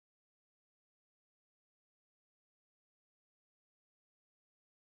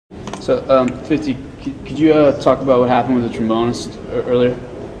So, 50, could you talk about what happened with the trombonist earlier?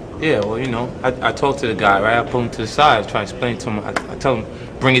 Yeah, well, you know, I talked to the guy, right? I pull him to the side, try to explain to him. I tell him,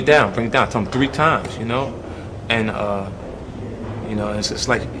 bring it down, bring it down. I tell him 3 times, you know? And, you know, it's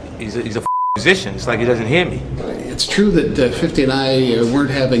like he's a musician. It's like he doesn't hear me. It's true that 50 and I weren't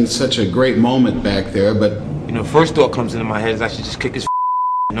having such a great moment back there, but... You know, first thought comes into my head is I should just kick his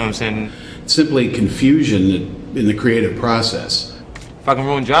you know what I'm saying? Simply confusion in the creative process. If I can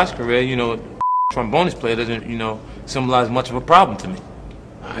ruin Josh's career, you know, trombonist player doesn't, you know, symbolize much of a problem to me.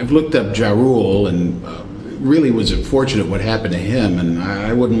 I've looked up Ja Rule and really was fortunate what happened to him, and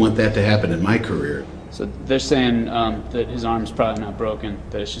I wouldn't want that to happen in my career. So they're saying that his arm's probably not broken,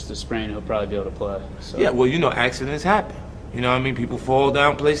 that it's just a sprain, he'll probably be able to play. So. Yeah, well, you know, accidents happen. You know what I mean? People fall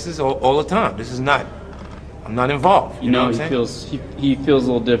down places all the time. This is not, I'm not involved. You know what I'm saying? He feels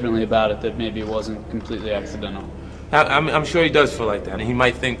a little differently about it, that maybe it wasn't completely accidental. I'm sure he does feel like that, and he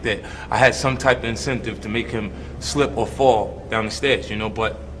might think that I had some type of incentive to make him slip or fall down the stairs, you know,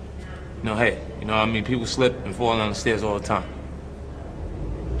 but, you know, hey, you know what I mean, people slip and fall down the stairs all the time.